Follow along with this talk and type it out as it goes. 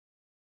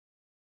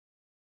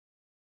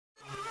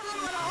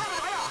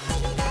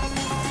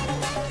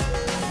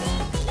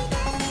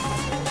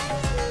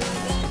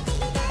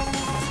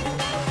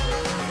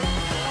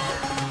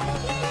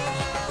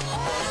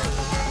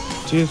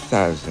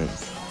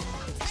2000s,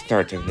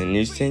 start of the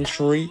new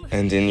century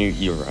and a new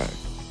era.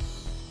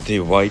 The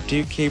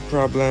Y2K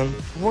problem,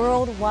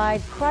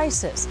 worldwide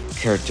crisis,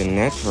 Cartoon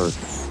Network,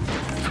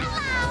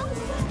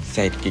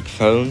 Sidekick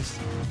phones,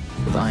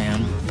 with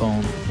IM,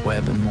 phone,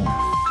 web, and more.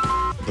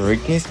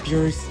 Britney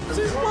Spears,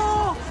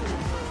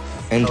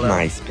 and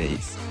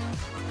MySpace.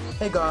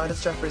 Hey God,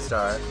 it's Jeffree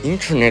Star.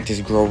 Internet is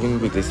growing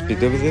with the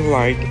speed of the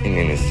light, and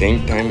in the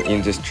same time,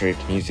 industrial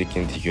music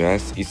in the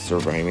US is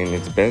surviving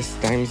its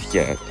best times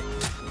yet.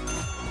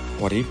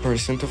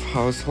 40% of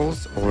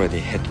households already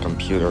had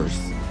computers.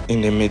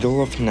 In the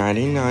middle of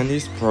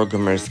 1990s,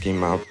 programmers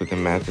came up with a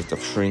method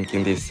of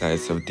shrinking the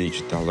size of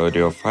digital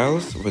audio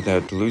files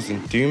without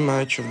losing too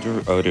much of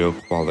their audio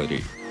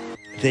quality.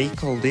 They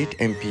called it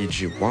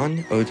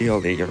MPG-1 Audio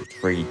Layer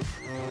 3,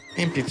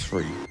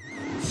 MP3.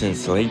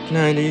 Since late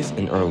 90s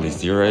and early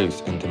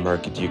zeros, in the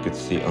market you could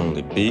see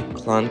only big,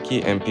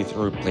 clunky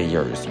MP3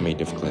 players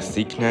made of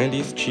classic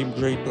 90s cheap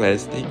grey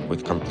plastic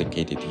with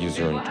complicated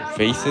user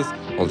interfaces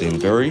holding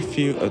very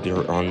few of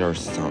their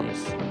owners' songs.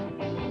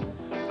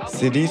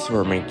 CDs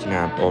were making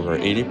up over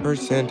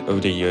 80%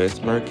 of the US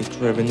market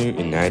revenue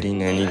in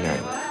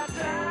 1999.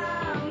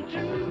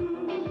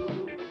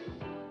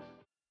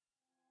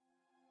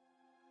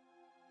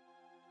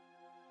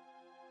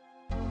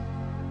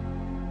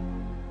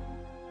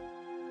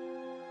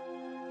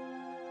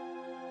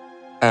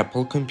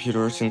 Apple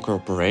Computers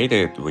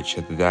Incorporated, which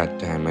at that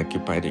time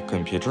occupied the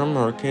computer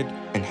market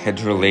and had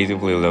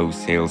relatively low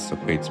sales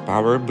of its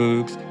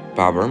PowerBooks,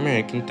 Power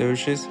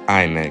Macintoshes,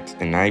 iMacs,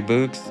 and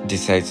iBooks,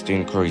 decides to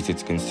increase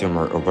its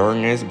consumer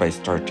awareness by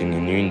starting a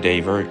new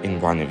endeavor in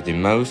one of the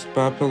most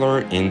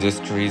popular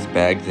industries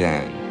back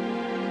then: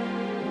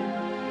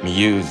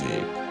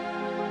 music.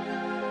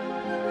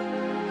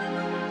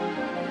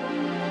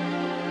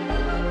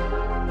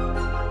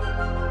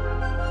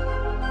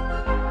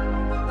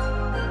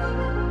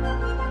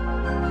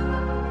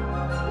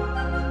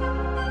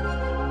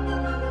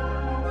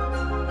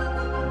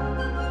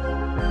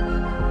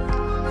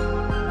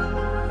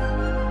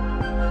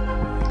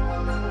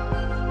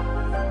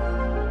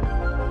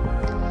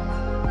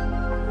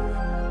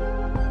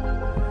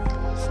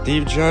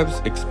 Steve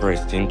Jobs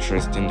expressed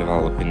interest in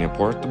developing a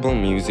portable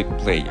music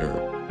player.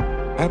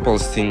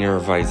 Apple's senior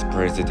vice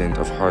president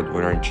of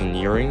hardware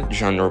engineering,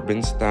 John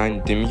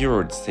Rubinstein,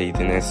 demurred, saying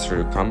the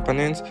necessary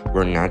components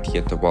were not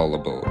yet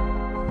available.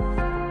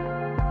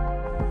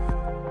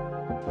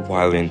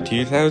 While in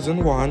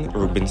 2001,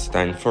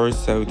 Rubinstein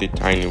foresaw the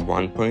tiny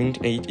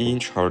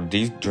 1.8-inch hard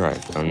disk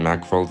drive on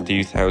Macworld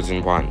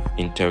 2001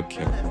 in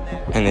Tokyo,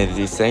 and at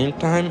the same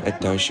time, at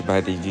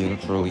Toshiba they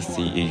didn't really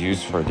see a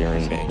use for their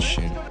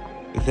invention.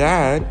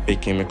 That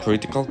became a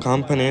critical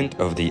component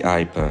of the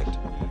iPod.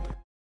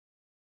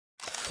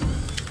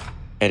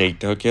 At a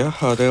Tokyo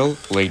hotel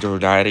later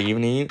that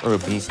evening,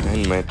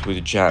 Rubinstein met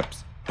with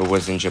Jobs, who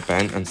was in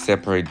Japan on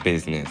separate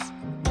business.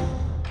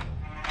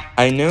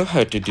 "I know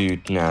how to do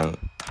it now.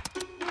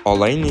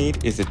 All I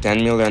need is a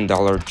 $10 million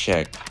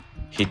check,"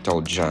 he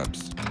told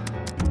Jobs.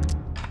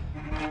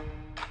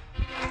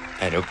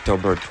 At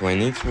October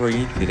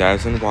 23,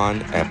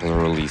 2001, Apple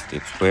released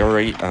its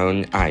very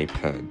own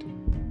iPod.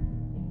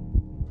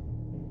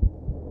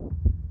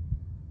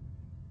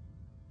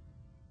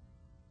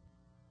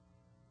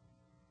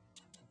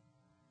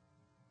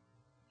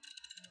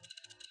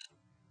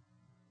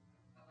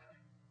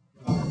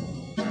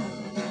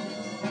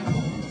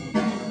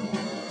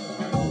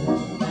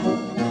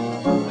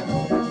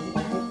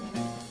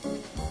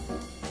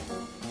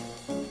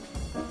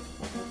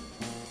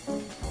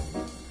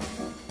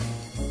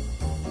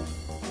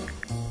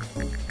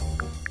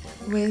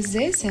 With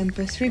this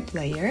MP3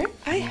 player,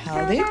 I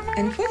held it,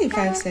 and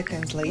 45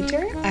 seconds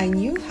later, I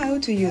knew how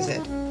to use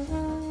it.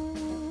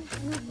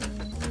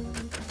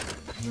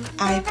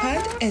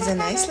 iPod is a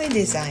nicely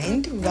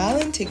designed,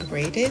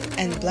 well-integrated,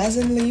 and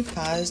pleasantly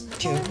fast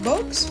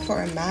jukebox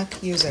for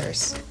Mac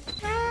users.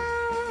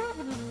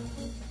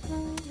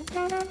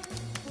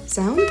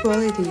 Sound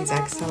quality is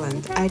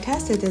excellent. I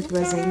tested it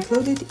with the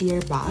included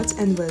earbuds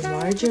and with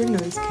larger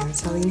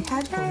noise-cancelling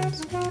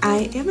headphones.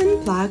 I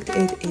even plugged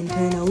it into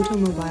an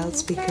automobile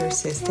speaker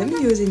system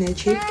using a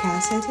cheap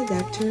cassette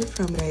adapter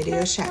from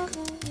Radio Shack.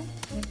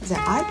 The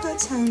iPod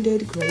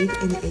sounded great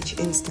in each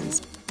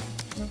instance.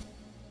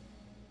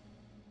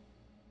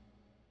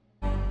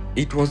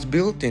 It was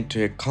built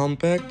into a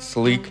compact,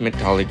 sleek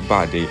metallic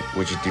body,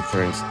 which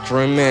differs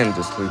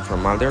tremendously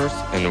from others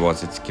and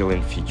was its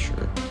killing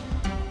feature.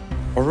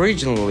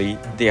 Originally,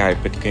 the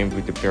iPod came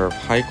with a pair of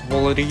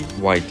high-quality,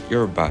 white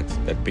earbuds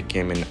that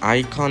became an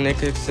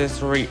iconic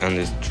accessory on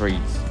the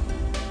streets.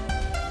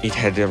 It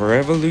had a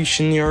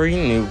revolutionary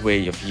new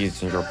way of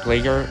using your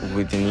player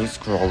with a new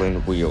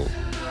scrolling wheel.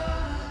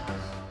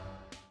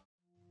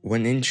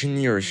 When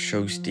engineers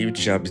showed Steve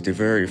Jobs the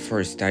very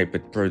first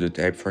iPod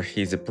prototype for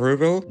his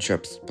approval,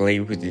 Jobs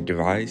played with the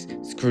device,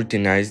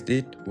 scrutinized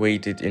it,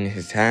 weighed it in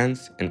his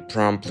hands, and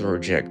promptly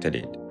rejected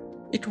it.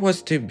 It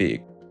was too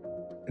big.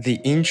 The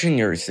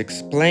engineers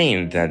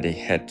explained that they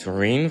had to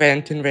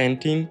reinvent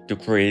inventing to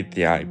create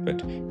the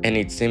iPod, and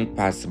it's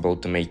impossible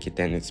to make it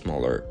any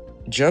smaller.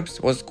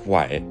 Jobs was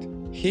quiet.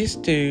 He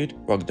stood,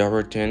 walked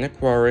over to an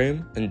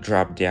aquarium, and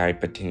dropped the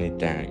iPod in a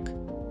tank.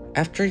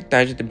 After it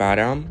touched the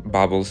bottom,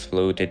 bubbles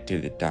floated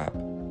to the top.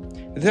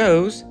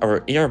 Those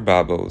are air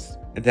bubbles.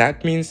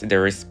 That means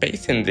there is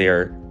space in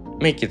there.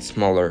 Make it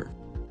smaller.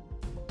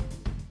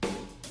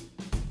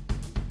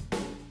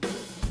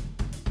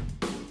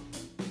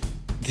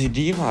 The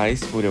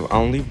device would have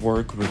only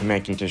worked with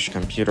Macintosh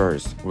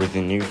computers with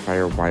a new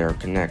FireWire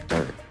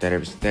connector that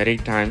was 30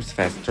 times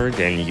faster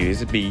than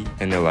USB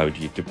and allowed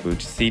you to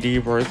put CD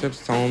worth of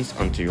songs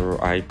onto your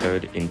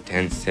iPod in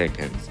 10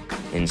 seconds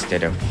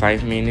instead of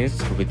 5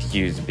 minutes with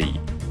USB.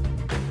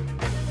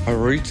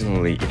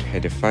 Originally, it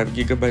had a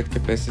 5GB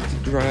capacity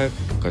drive,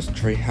 cost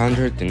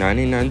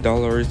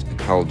 $399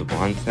 and held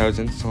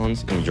 1,000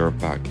 songs in your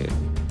pocket.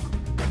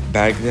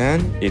 Back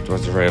then, it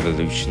was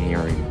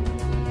revolutionary.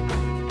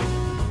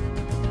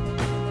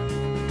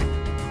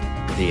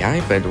 The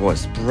iPod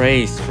was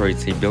praised for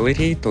its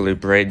ability to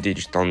liberate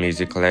digital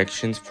music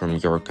collections from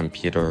your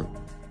computer.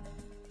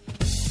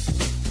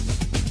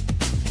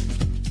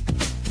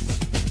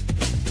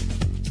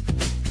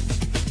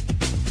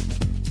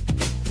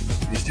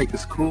 You just take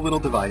this cool little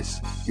device,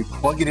 you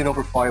plug it in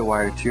over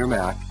FireWire to your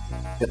Mac,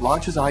 it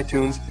launches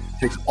iTunes,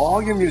 takes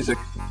all your music,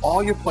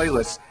 all your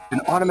playlists, and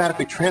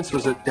automatically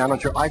transfers it down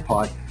onto your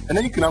iPod, and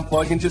then you can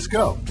unplug and just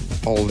go.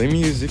 All the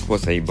music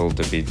was able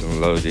to be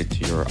downloaded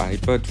to your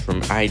iPod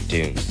from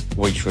iTunes,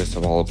 which was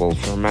available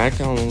for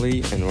Mac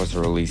only and was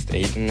released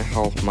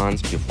 8.5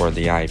 months before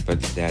the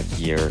iPods that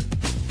year.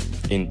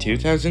 In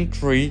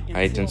 2003,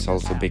 iTunes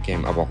also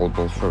became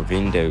available for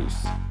Windows.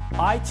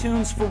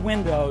 iTunes for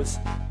Windows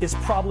is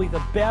probably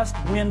the best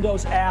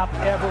Windows app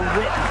ever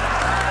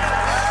written.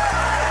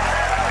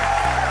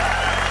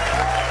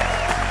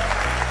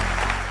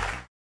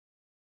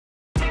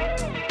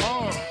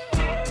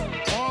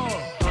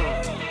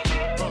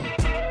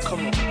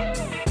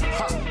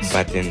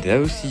 But in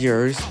those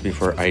years,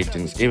 before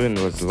iTunes even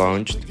was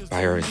launched,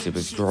 piracy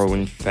was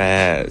growing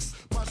fast.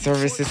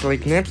 Services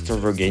like Napster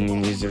were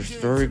gaining users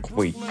very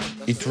quick.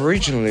 It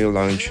originally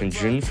launched on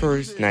June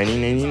 1st,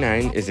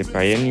 1999 as a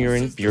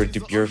pioneering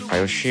peer-to-peer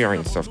file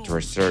sharing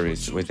software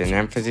service with an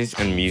emphasis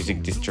on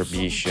music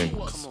distribution.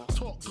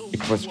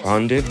 It was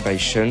founded by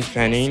Sean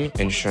Fanning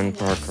and Sean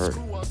Parker.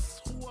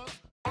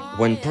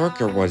 When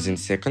Parker was in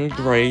second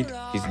grade,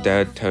 his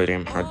dad taught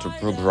him how to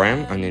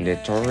program on an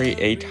Atari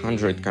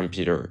 800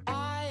 computer.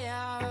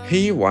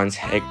 He once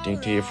hacked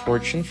into a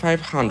Fortune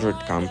 500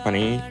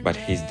 company, but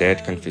his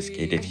dad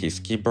confiscated his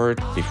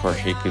keyboard before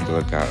he could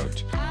log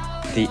out.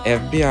 The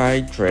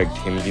FBI tracked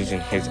him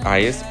using his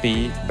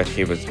ISP, but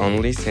he was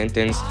only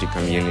sentenced to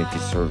community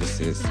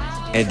services.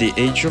 At the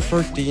age of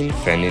 14,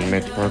 Fanning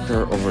met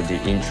Parker over the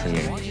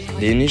internet.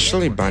 They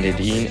initially bonded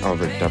in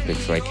over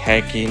topics like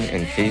hacking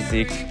and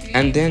physics,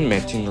 and then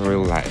met in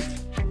real life.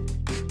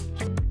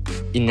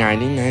 In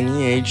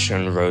 1998,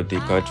 Sean wrote the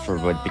code for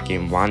what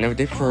became one of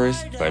the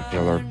first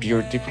popular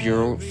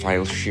peer-to-peer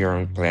file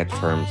sharing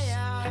platforms.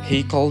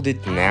 He called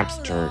it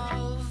Napster.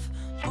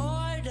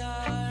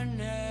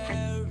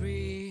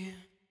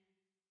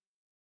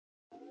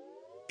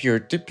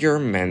 Peer-to-peer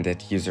meant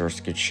that users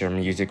could share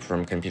music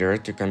from computer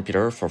to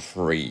computer for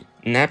free.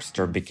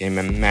 Napster became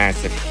a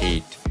massive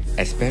hit,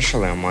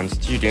 especially among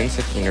students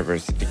at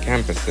university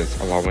campuses,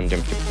 allowing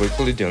them to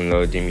quickly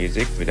download the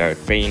music without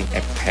paying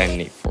a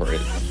penny for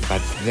it.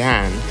 But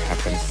then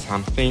happened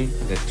something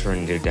that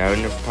turned the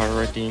dawn of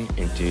pirating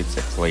into its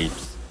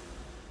eclipse.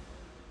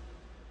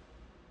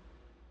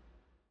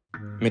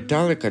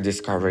 Metallica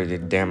discovered a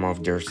demo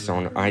of their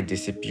song I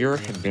Disappear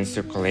had been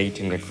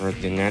circulating across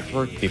the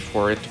network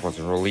before it was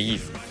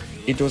released.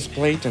 It was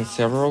played on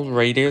several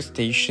radio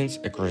stations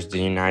across the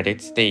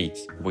United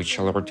States, which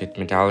alerted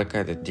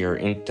Metallica that their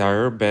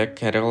entire back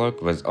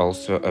catalog was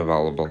also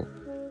available.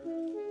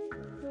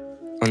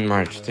 On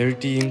March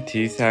 13,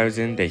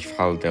 2000, they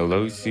filed a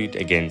lawsuit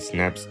against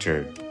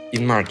Napster.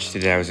 In March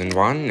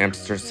 2001,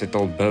 Napster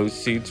settled both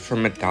suits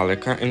from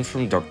Metallica and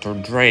from Dr.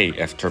 Dre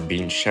after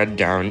being shut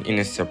down in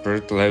a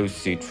separate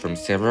lawsuit from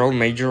several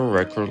major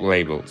record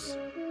labels.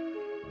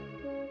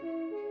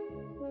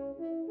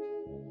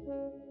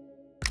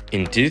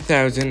 In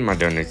 2000,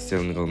 Madonna's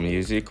single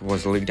Music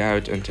was leaked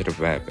out onto the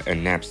web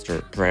and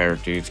Napster prior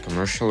to its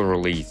commercial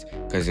release,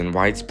 causing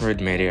widespread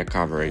media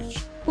coverage.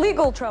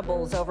 Legal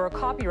troubles over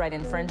copyright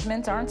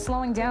infringement aren't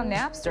slowing down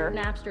Napster.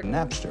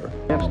 Napster.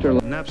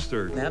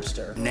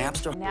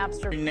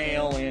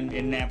 Nail in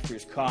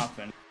Napster's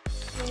coffin.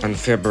 On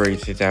February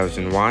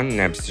 2001,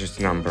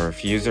 Napster's number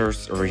of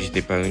users reached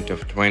the point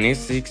of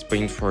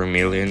 26.4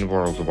 million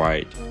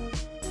worldwide.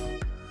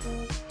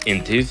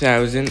 In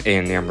 2000,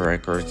 A&M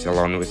Records,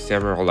 along with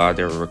several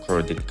other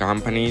recording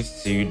companies,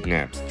 sued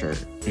Napster.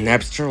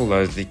 Napster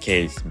lost the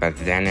case, but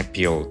then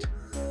appealed.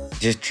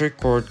 District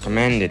Court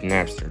commanded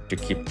Napster to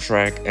keep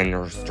track and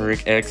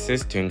restrict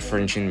access to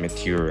infringing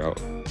material.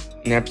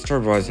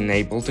 Napster wasn't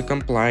able to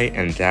comply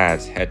and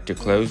thus had to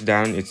close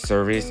down its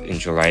service in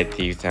July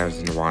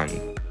 2001.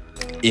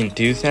 In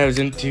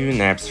 2002,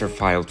 Napster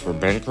filed for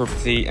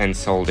bankruptcy and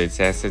sold its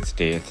assets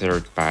to a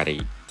third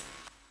party.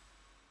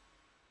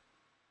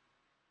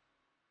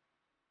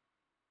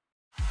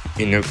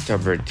 In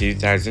October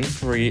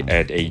 2003,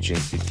 ad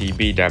agency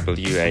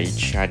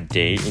TBWA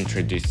Day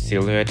introduced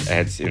silhouette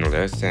ads in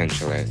Los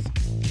Angeles,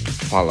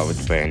 followed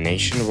by a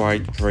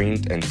nationwide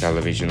print and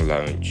television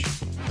launch.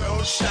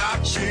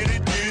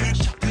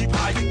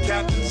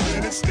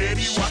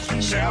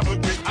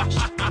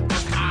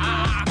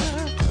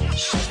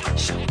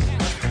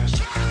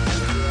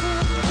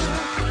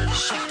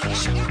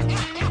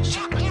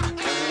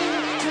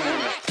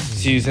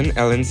 Susan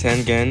Ellen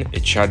Sangan, a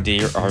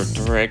Chadir art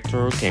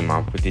director, came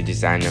up with the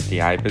design of the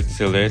iPod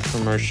silhouette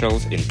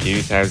commercials in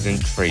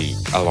 2003,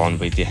 along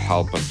with the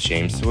help of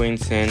James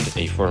Vincent,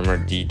 a former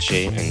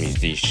DJ and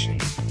musician.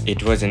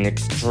 It was an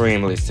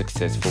extremely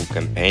successful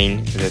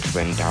campaign that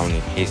went down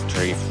in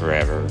history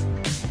forever.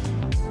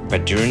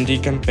 But during the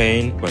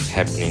campaign was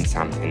happening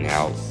something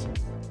else.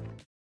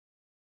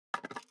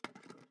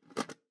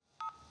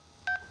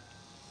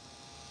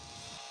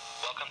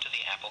 Welcome to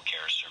the Apple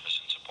Care Service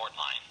and Support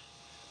line.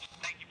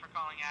 Thank you for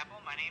calling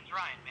Apple. My name's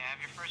Ryan. May I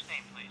have your first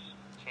name, please?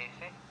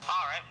 Casey?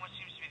 Alright, what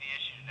seems to be the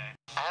issue today?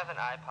 I have an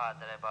iPod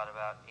that I bought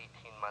about 18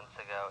 months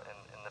ago,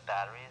 and the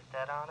battery is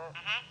dead on it.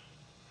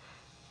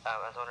 I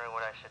was wondering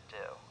what I should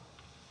do.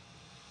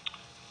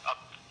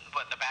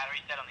 What, the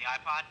battery's dead on the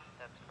iPod?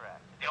 That's correct.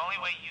 The only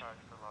way you... charge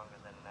for longer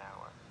than an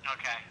hour.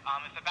 Okay,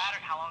 if the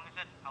battery... How long is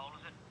it? How old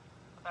is it?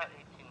 About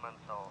 18 months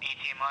old. 18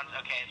 months?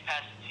 Okay, it's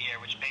past its year,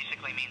 which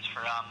basically means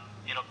for,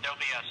 there'll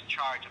be a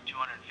charge of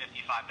 $255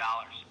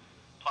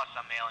 plus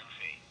a mailing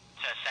fee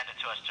to send it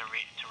to us to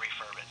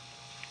refurb it,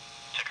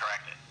 to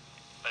correct it.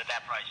 But at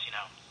that price, you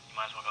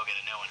might as well go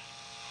get a new one.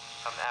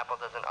 Apple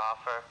doesn't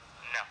offer...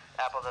 No.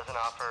 Apple doesn't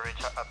offer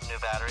a new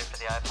battery for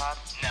the iPod?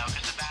 No,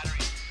 because the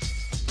battery...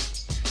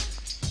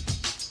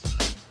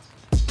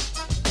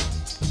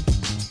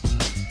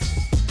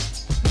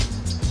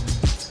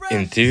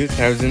 In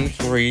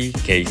 2003,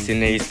 Casey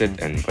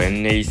Neistat and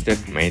Ben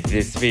Neistat made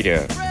this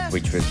video,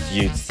 which was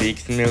viewed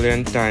 6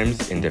 million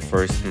times in the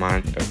first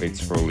month of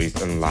its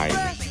release online,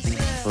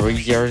 3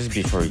 years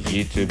before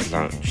YouTube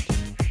launched.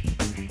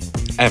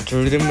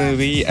 After the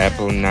movie,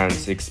 Apple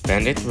announced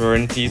expanded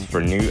warranties for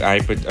new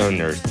iPod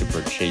owners to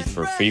purchase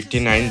for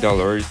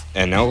 $59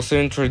 and also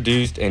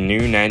introduced a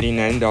new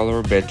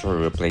 $99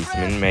 battery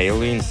replacement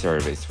mail-in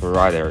service for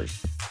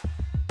others.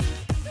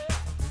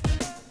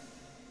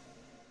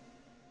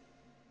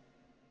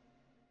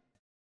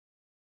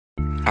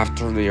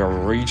 After the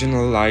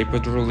original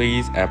iPod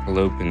release, Apple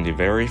opened the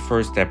very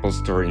first Apple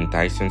Store in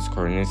Tysons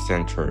Corner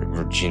Center,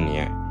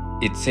 Virginia.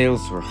 Its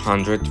sales were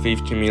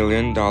 $150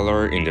 million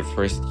in the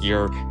first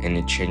year, and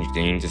it changed the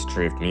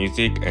industry of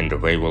music and the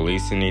way we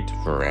listen it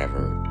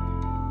forever.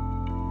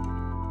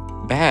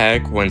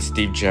 Back when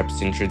Steve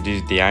Jobs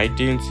introduced the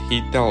iTunes, he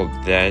told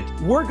that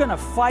We're gonna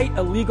fight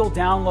illegal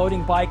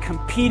downloading by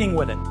competing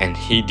with it. And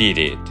he did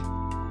it.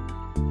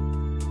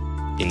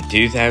 In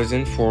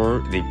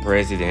 2004, the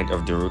president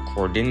of the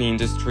Recording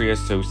Industry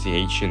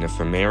Association of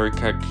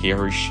America,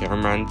 Gary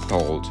Sherman,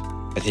 told,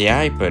 "The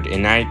iPod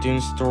and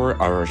iTunes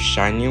Store are a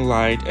shining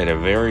light at a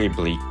very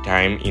bleak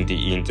time in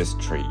the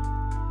industry."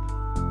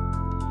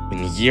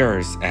 In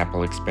years,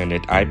 Apple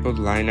expanded iPod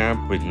lineup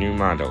with new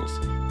models: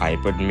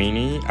 iPod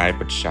mini,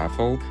 iPod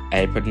Shuffle,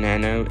 iPod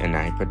Nano, and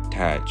iPod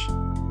Touch.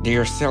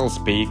 Their sales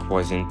peak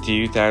was in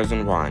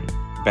 2001.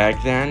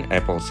 Back then,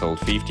 Apple sold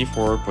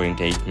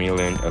 54.8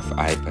 million of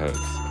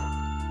iPods.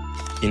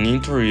 In an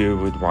interview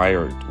with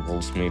Wired,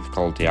 Will Smith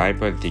called the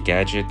iPod the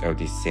gadget of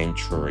the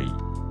century.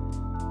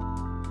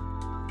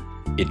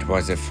 It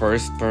was the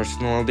first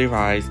personal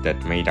device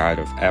that made out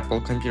of Apple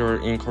Computer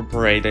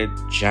Incorporated,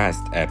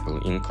 just Apple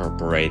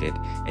Incorporated,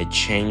 and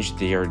changed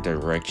their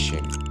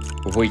direction,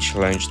 which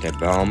launched a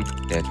bomb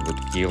that would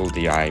kill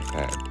the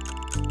iPod.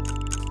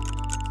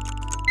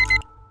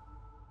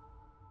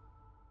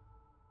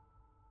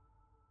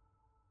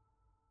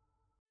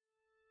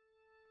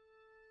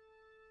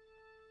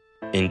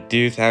 In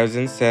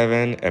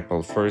 2007,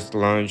 Apple first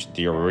launched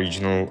the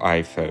original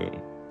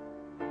iPhone.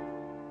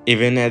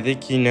 Even at the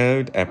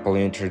keynote, Apple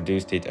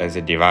introduced it as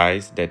a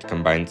device that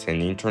combines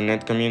an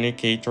internet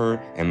communicator,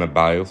 a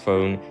mobile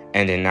phone,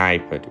 and an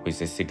iPod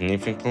with a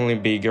significantly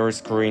bigger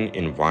screen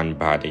in one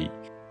body.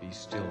 Be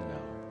still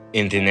now.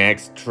 In the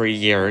next 3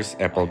 years,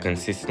 Apple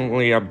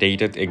consistently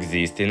updated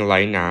existing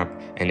lineup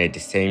and at the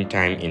same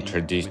time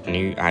introduced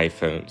new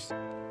iPhones.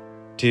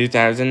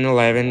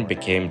 2011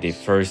 became the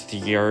first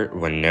year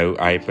when no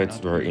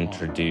iPods were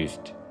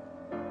introduced.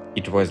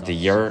 It was the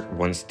year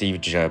when Steve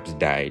Jobs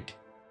died.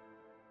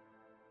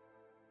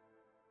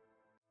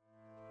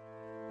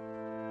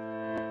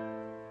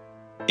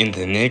 In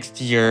the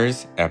next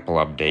years, Apple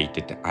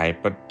updated the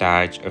iPod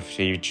Touch of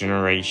 5th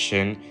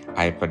generation,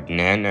 iPod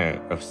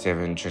Nano of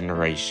 7th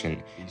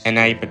generation, and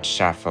iPod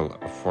Shuffle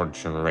of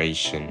 4th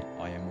generation.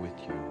 I am with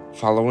you.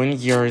 Following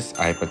years,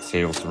 iPod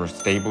sales were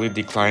stably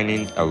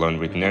declining, along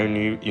with no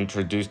new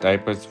introduced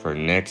iPods for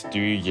next 2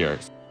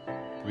 years.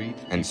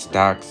 And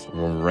stocks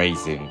were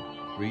rising.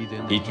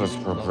 It was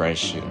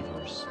progression.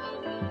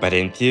 But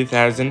in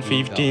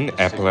 2015,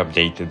 Apple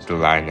updated the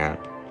lineup,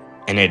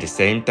 and at the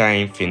same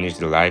time finished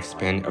the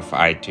lifespan of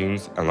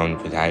iTunes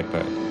along with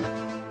iPod.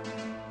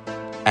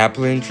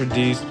 Apple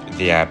introduced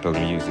the Apple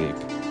Music.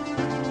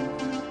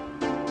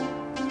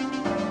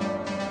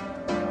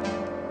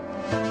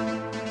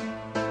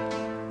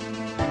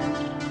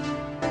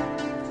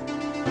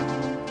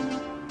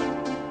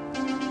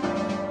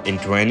 In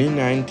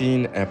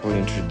 2019, Apple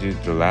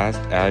introduced the last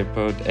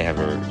iPod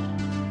ever.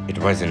 It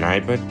was an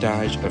iPod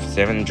Touch of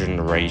 7th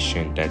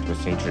generation that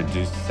was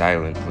introduced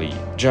silently,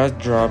 just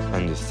dropped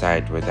on the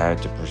side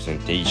without a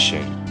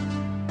presentation.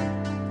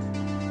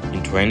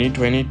 In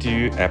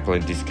 2022, Apple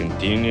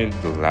discontinued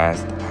the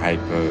last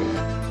iPod.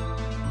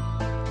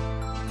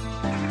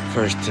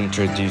 First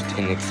introduced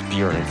an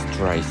experience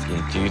twice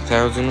in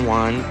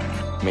 2001,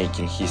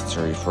 making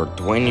history for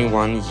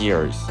 21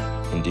 years,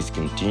 and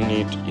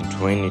discontinued in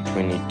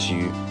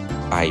 2022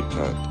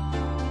 iPod.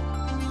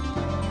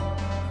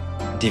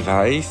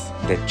 Device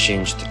that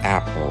changed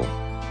Apple.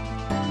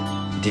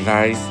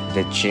 Device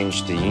that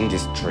changed the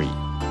industry.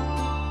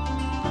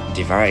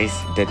 Device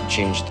that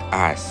changed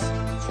us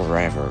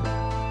forever.